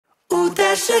Ooh,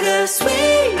 that sugar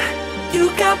sweet,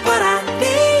 you got what I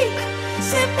need.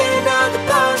 Sipping on the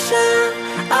potion,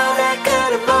 all that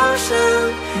good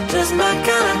emotion, just my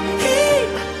kind of heat.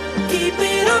 Keep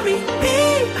it on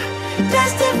repeat,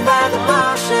 tested by the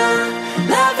motion,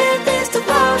 loving this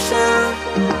devotion.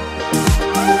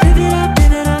 Live it up,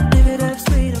 live it up, live it up,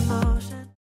 sweet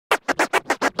emotion.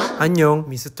 안녕,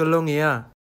 미스터롱이야.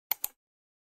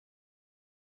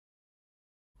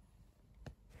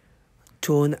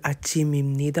 좋은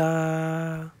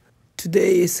아침입니다.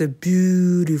 Today is a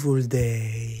beautiful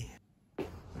day.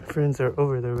 My friends are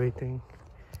over there waiting.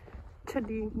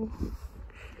 차딩.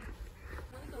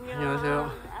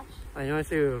 안녕하세요.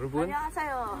 안녕하세요, 여러분.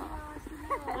 안녕하세요.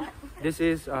 This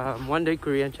is one day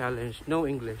Korean challenge. No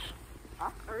English.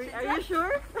 Are you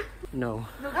sure? No.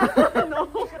 No.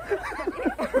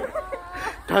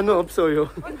 단어 없어요.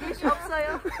 English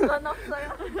없어요? 넌 없어요?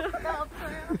 나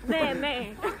없어요?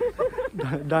 네.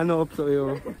 단어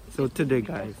없어요. So today,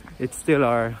 guys, it's still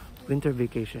our winter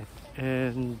vacation,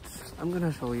 and I'm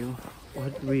gonna show you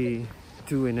what we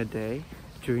do in a day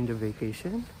during the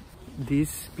vacation.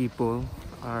 These people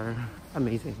are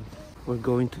amazing. We're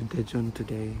going to Daejeon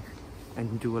today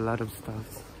and do a lot of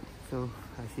stuff. So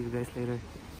I'll see you guys later.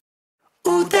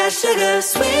 Ooh, that sugar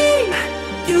sweet,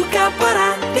 you got what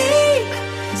I need.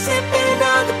 Sipping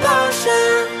on the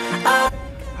potion.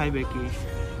 Hi, Becky.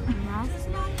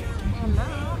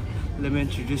 Hello. Let me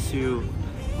introduce you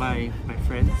my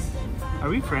friends. Are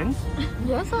we friends?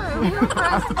 Yes, we are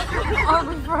friends. Are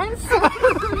we friends? I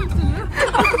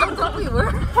thought we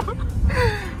were.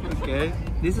 Okay.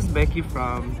 This is Becky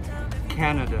from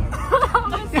Canada.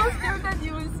 I'm so scared that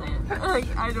you would say it. Like,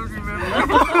 I don't remember.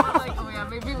 Like, oh yeah,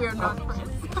 maybe we're not friends.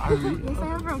 Are we? Yes, I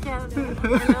am from Canada.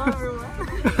 Hello,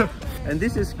 everyone. And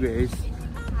this is Grace.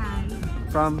 Hi.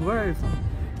 From where are you from?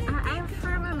 I'm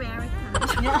from America.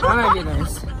 Oh my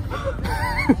goodness.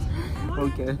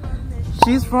 Okay.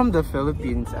 She's from the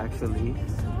Philippines actually.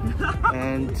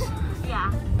 And Yeah.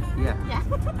 yeah.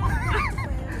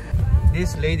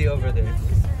 This lady over there,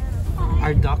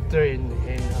 our doctor in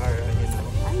our, you know.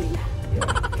 Yeah.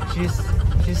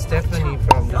 She's Stephanie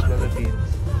from the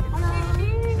Philippines.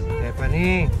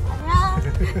 Stephanie.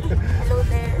 Hello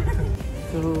there.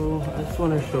 So I just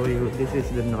want to show you, this is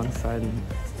the Nonsan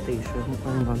station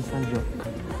or Nonsan Yok.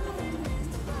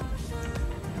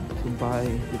 To buy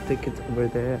the tickets over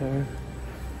there.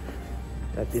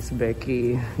 That is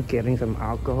Becky getting some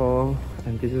alcohol,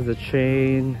 and this is the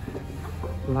train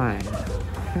line.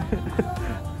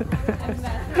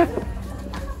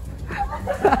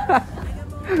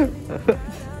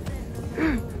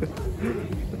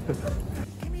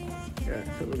 Yeah,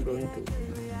 so we're going to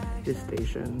this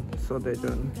station, so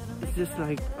Daejeon. It's just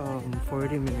like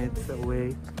 40 minutes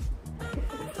away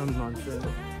from Nonsan.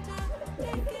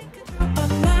 Of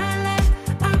my life,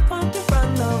 I want to run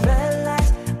the red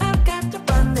lights. I've got to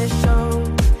run this show.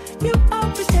 You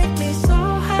always take me so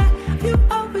high. You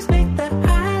always make the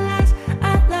highlights.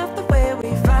 I love the way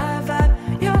we vibe.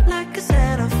 You're like a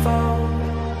centerfold.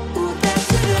 Ooh,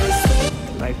 that's really sweet.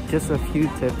 Like just a few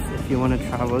tips if you want to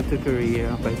travel to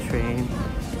Korea by train.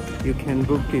 You can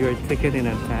book your ticket in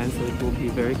advance, so it will be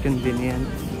very convenient.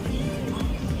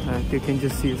 You can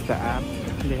just use the app.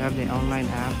 They have the online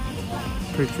app.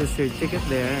 Purchase your ticket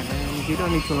there, and you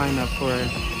don't need to line up for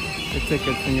the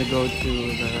tickets when you go to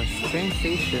the train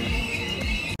station.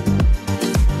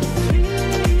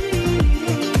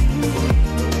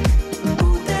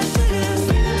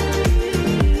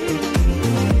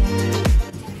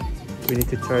 We need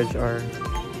to charge our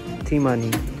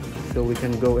T-money so we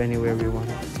can go anywhere we want.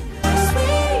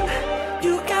 Sweet,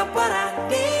 you got what I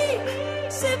need.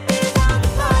 Sipping on the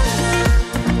potion,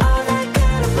 all that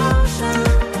good emotion,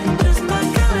 just my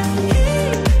kind of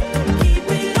heat. Keep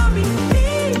it on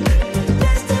repeat,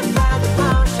 tested by the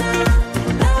motion,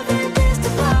 loving this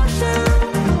devotion.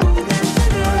 Ooh, that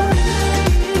sugar.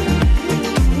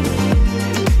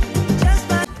 Just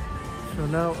my. So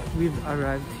now we've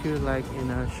arrived here like in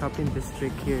a shopping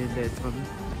district here in Daejeon.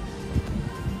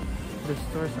 The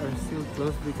stores are still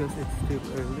closed because it's still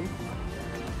early,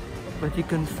 but you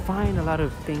can find a lot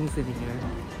of things in here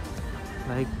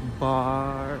like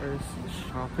bars,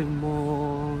 shopping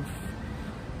malls,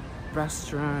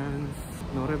 restaurants,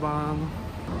 norebang.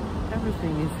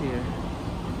 Everything is here.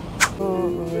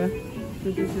 Oh,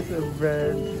 so this is a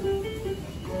bread.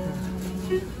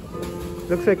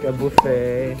 Looks like a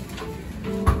buffet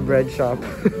bread shop.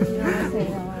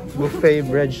 Buffet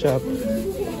bread shop.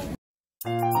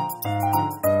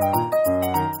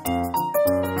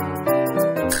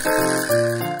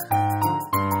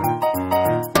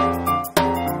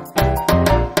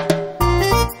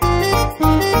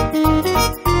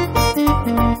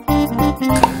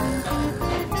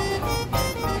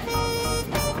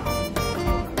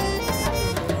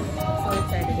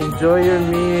 Enjoy your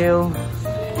meal.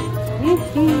 Book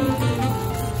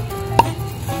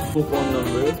phone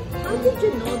number. How did you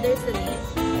know there's a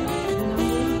list?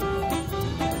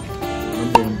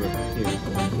 Number. Here,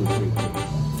 1, 2, 3.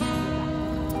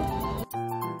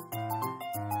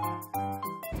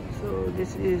 So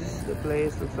this is the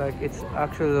place. Looks like it's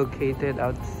actually located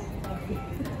out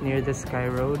near the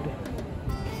Skyroad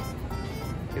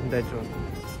in Daejeon.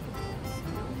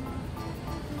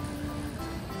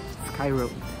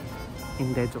 Skyroad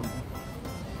in Daejeon.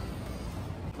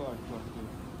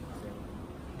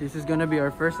 This is gonna be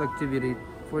our first activity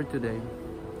for today.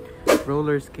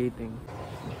 Roller skating.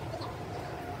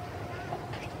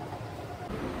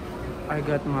 I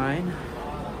got mine.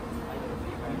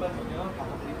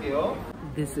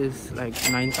 This is like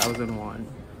 9,000 won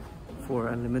for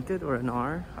unlimited or an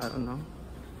hour. I don't know.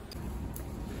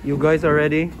 You guys are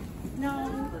ready?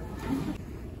 No.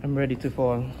 I'm ready to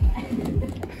fall.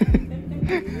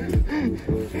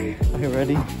 Are you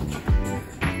ready?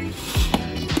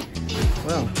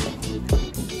 Wow,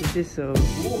 this is so...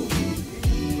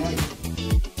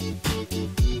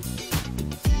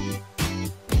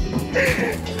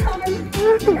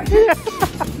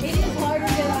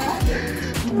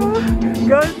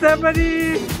 Go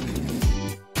Stephanie!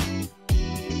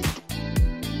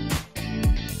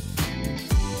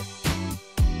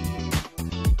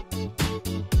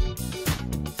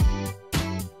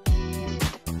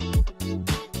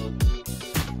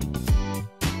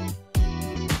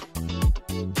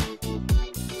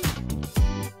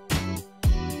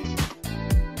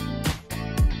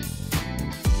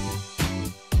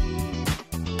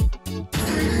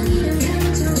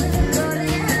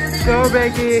 Go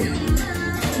Becky!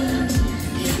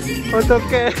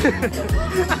 어떡해!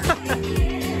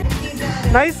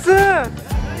 나이스!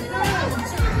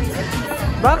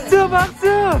 박수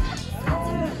박수!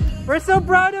 We're so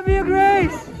proud of you,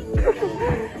 Grace!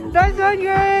 Nice one,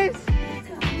 Grace!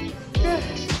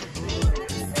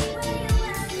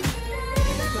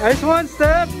 Nice one,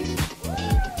 Steph!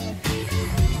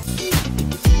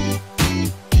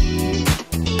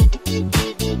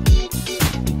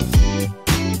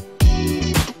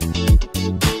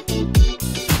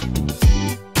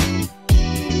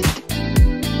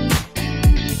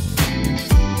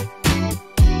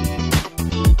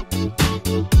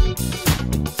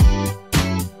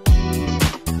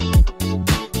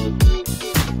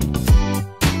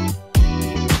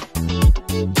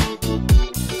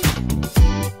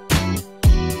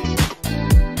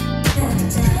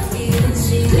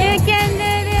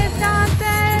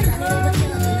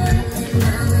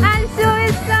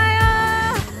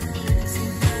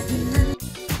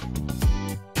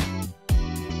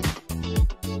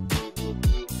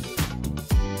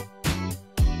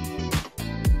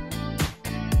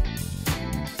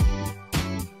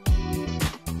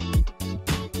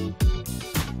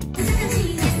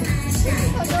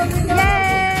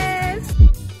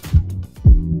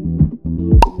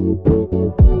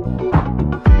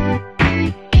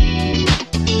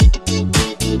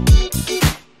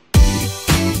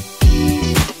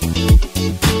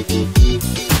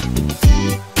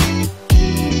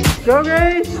 Go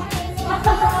Grace!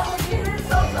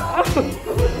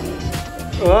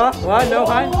 What? No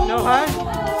hand? No hand?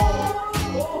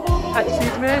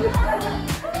 Achievement?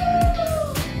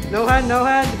 No hand, no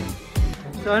hand.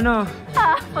 So ano?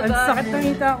 Ang sakit ng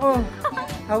hita ko.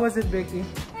 How was it, Becky?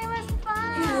 It was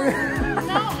fun!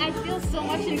 Now I feel so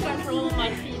much in control of my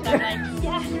feet. I'm like,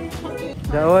 yeah.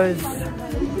 That was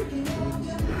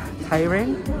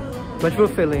tiring, but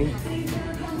fulfilling.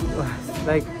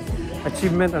 Like,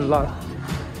 achievement unlocked.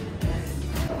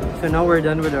 So now we're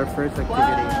done with our first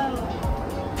activity.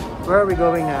 Where are we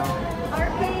going now?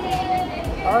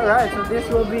 Alright, so this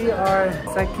will be our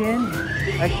second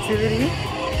activity.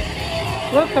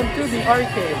 Welcome to the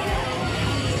arcade.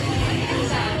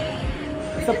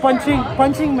 It's a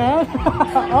punching man.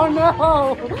 Oh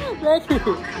no! Becky!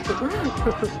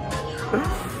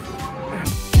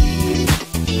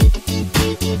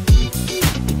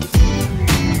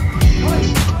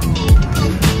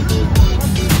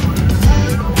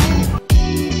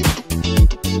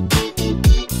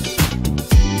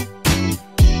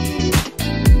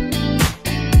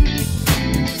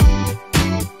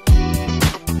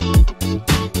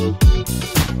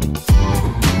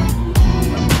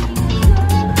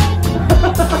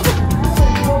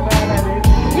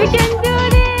 You can do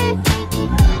this!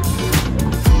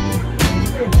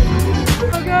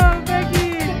 Go!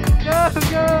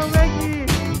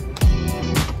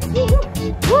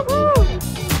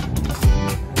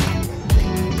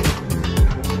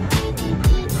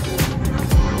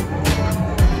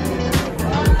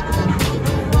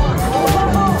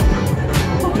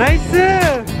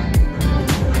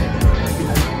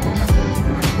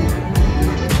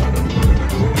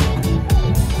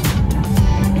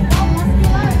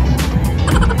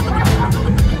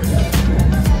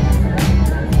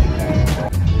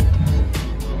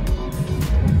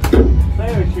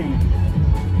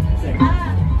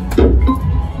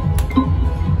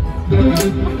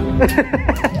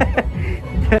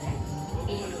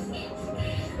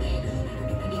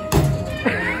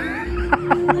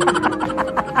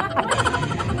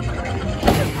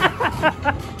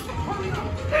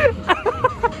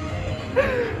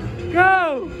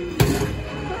 Go!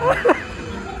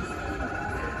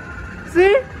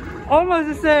 See? Almost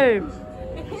the same.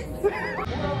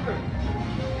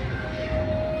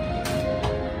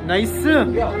 Nice.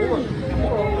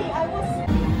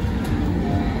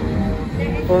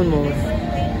 Almost.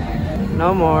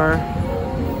 No more.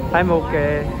 I'm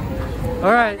okay.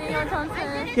 Alright.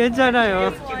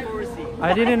 괜찮아요.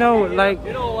 I didn't know, like...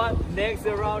 You know what? Next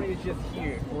round is just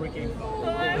here.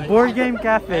 Board game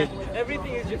cafe.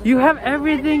 Everything is just... You have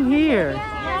everything here.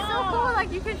 Yeah, it's so cool.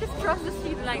 Like, you can just cross the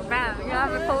street, like, bam, you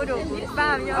have a photo booth.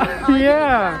 Bam, you have a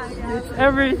Yeah, it's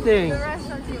everything. the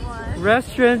restaurants you want.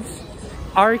 Restaurants,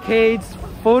 arcades,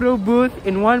 photo booth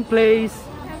in one place.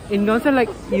 In also, like,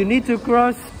 you need to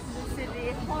cross.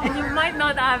 City. And you might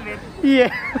not have it.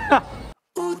 Yeah.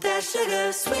 Ooh, that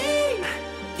sugar sweet.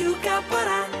 You got what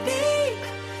I need.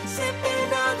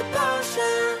 Sipping on the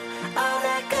potion. All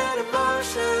that good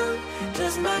emotion.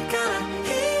 Just my kind of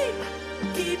heat.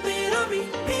 Keep it on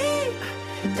repeat.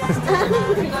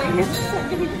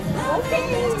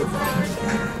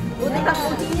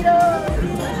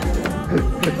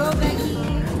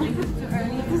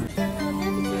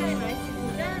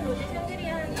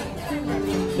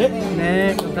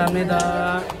 네,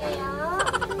 감사합니다.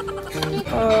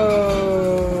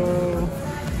 Oh,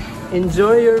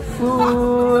 enjoy your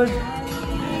food.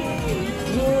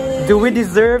 Do we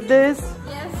deserve this?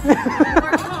 Yes.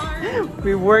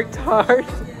 We worked hard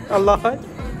a lot.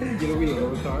 Did we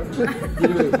work hard?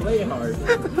 Did we play hard?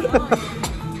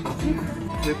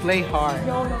 We play hard.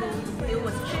 It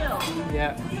was chill.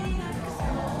 Yeah.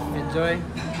 Enjoy.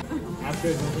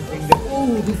 After noticing that,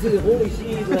 oh, this is holy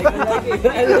shit, like, I like it,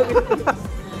 I love it.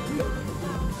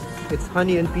 It's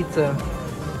honey and pizza.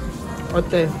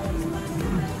 어때?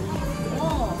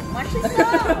 Oh, 맛있어.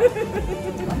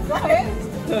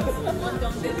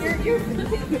 Your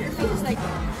face is like...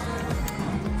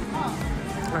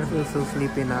 I feel so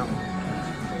sleepy now.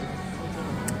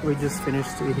 We just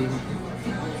finished eating.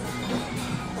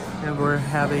 And we're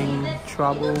having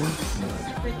trouble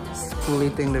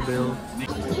splitting the bill.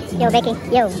 Yo, Becky.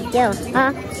 Yo. Yeah.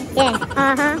 Yeah.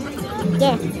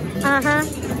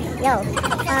 Yo.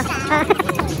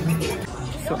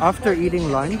 So after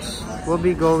eating lunch, we'll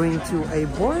be going to a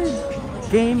board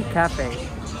game cafe.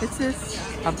 It's just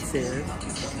upstairs.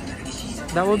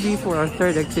 That will be for our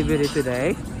third activity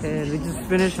today. And we just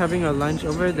finished having our lunch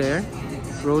over there.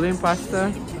 Rolling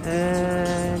pasta.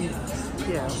 And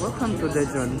yeah, welcome to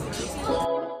Daejeon.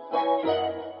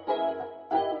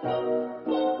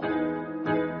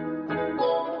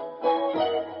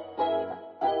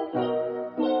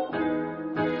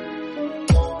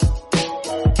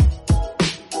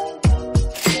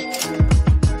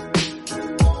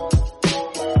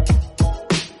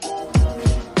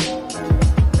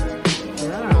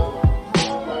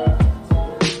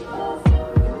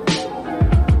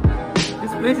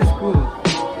 This is cool.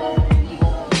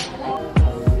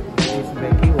 It's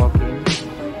Becky walking.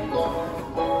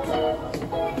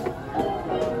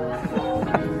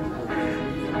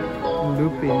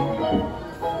 Looping.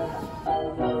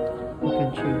 You can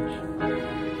choose.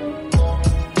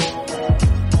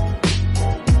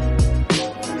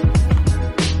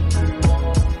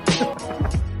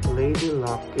 Lady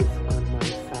Luck is on my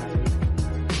side.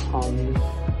 Holmes,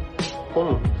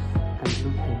 and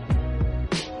looping.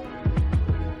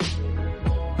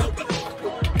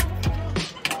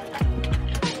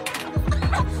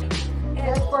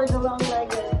 For the wrong leg.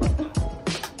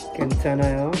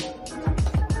 괜찮아요?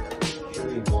 Should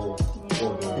we go?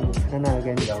 괜찮아. 얘는 여기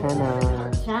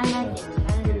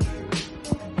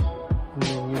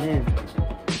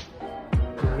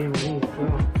많이 있어.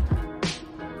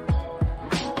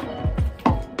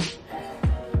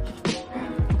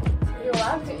 You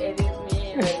have to edit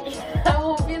me. Like, I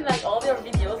will be like all your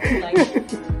videos like.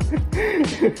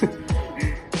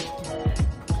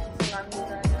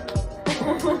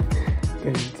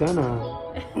 괜찮아.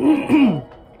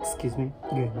 Excuse me.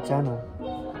 괜찮아.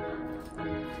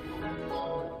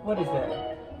 What is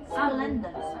that?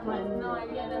 Splendid. No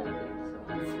idea that it is.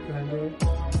 Splendid.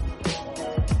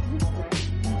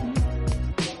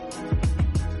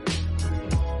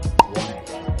 One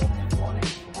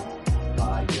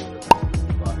action.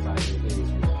 5 year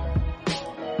days.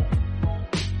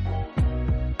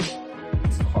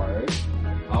 It's hard.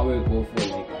 I will go for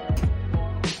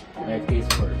like face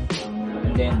first,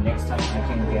 and then next time I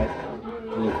can get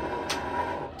blue.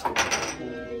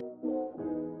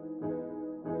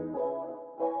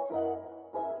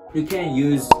 You can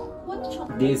use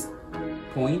this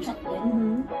point.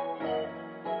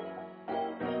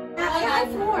 I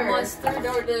had mustard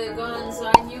or the gun, so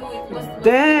I knew it was the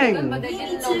Dang! gun, but I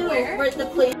didn't know where. Where's the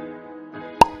place?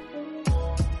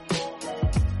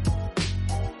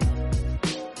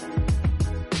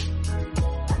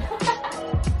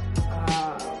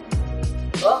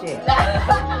 Touch it.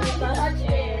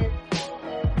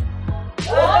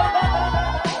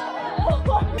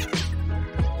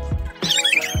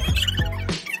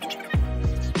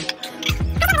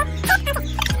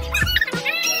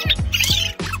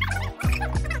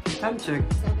 Time check.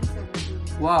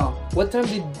 Wow. What time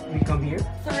did we come here?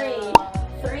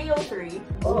 3:03.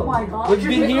 Oh my god. We've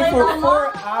been here for played a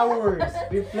 4 hours.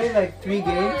 We played like 3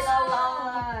 games. a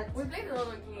lot. We played a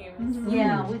lot of games.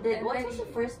 Yeah, we did. What was the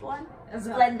first one?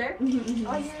 Splendor.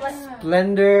 Oh yeah.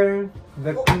 Splendor,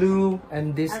 the Clue,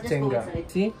 and this I'll just go Tenga.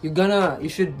 inside. See? you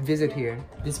should visit here.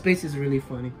 This place is really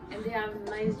funny. And they have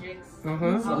nice drinks.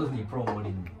 Suddenly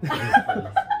promoting. Yeah.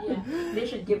 They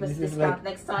should give us This is discount like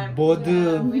next time.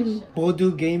 Bodu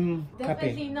game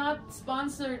Definitely cafe. not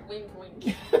sponsored. Wink,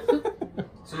 wink.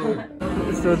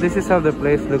 So this is how the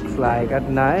place looks like at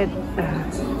night.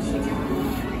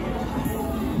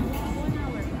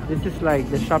 This is like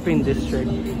the shopping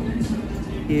district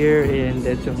here in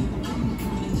Daejeon.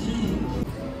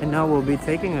 And now we'll be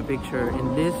taking a picture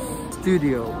in this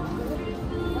studio.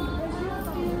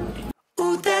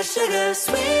 Ooh, that sugar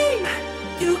sweet,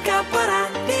 you got what I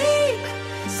need.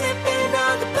 Sipping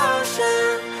on the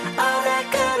potion, all that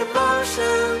good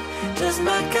emotion, just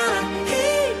my kind of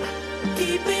heat.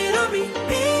 Keep it on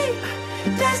repeat,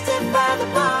 tested by the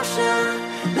motion,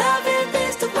 loving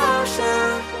this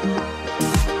devotion.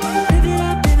 Live it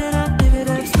up, live it up, live it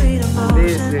up, sweet emotion.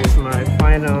 This is my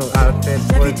final outfit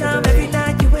for Every time, today. every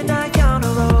night, you and I on a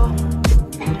roll.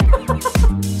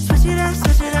 Switch it up,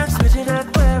 switch it up, switch it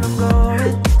up where I'm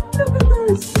going.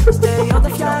 Stay on the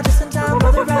fly just in time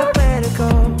for the right way to go.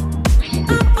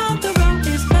 I'm on the road,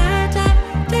 it's my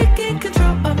time, taking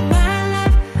control of my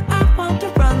life. I want to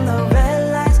run the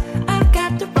red lights, I've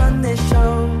got to run this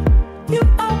show. You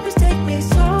always take me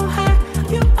so high,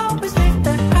 you always make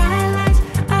the highlights.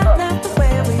 I love the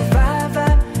way we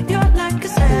vibe, you're like a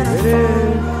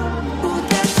centerfold. Ooh,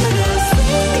 that sugar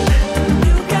sweet,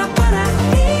 you got what I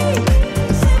need.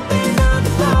 Sipping on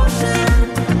the potion,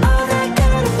 all that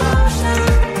good emotion,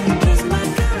 just my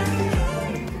kind of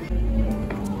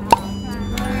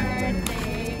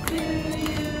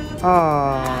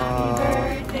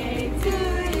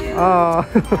Oh.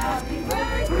 Happy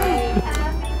birthday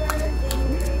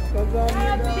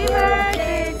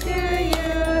to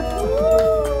you.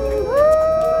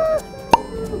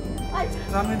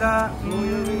 감사합니다.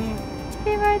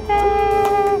 Happy birthday!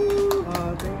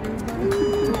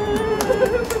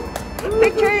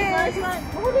 Pictures!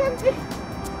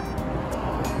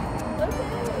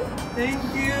 Thank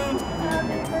you.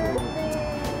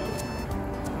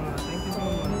 Thank you so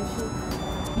much.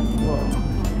 Wow.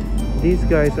 These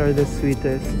guys are the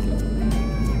sweetest.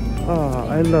 Oh,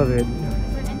 I love it.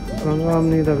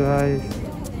 감사합니다, guys.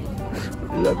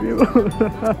 I love you.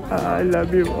 I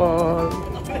love you all.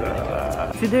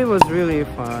 Today was really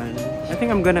fun. I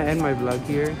think I'm gonna end my vlog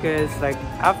here because like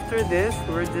after this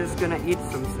we're just gonna eat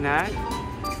some snack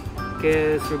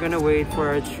because we're gonna wait for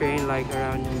our train like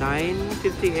around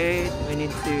 9:58. We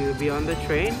need to be on the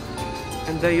train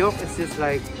and Daejeon is just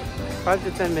like 5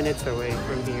 to 10 minutes away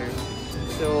from here.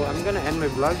 So I'm gonna end my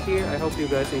vlog here. I hope you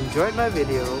guys enjoyed my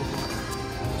video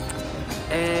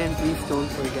and please don't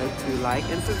forget to like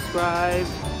and subscribe.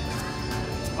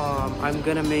 I'm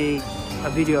gonna make a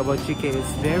video about GKS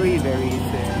very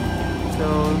soon. So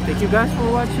thank you guys for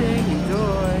watching.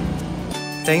 Enjoy.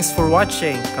 Thanks for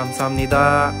watching.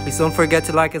 감사합니다. Please don't forget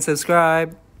to like and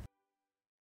subscribe.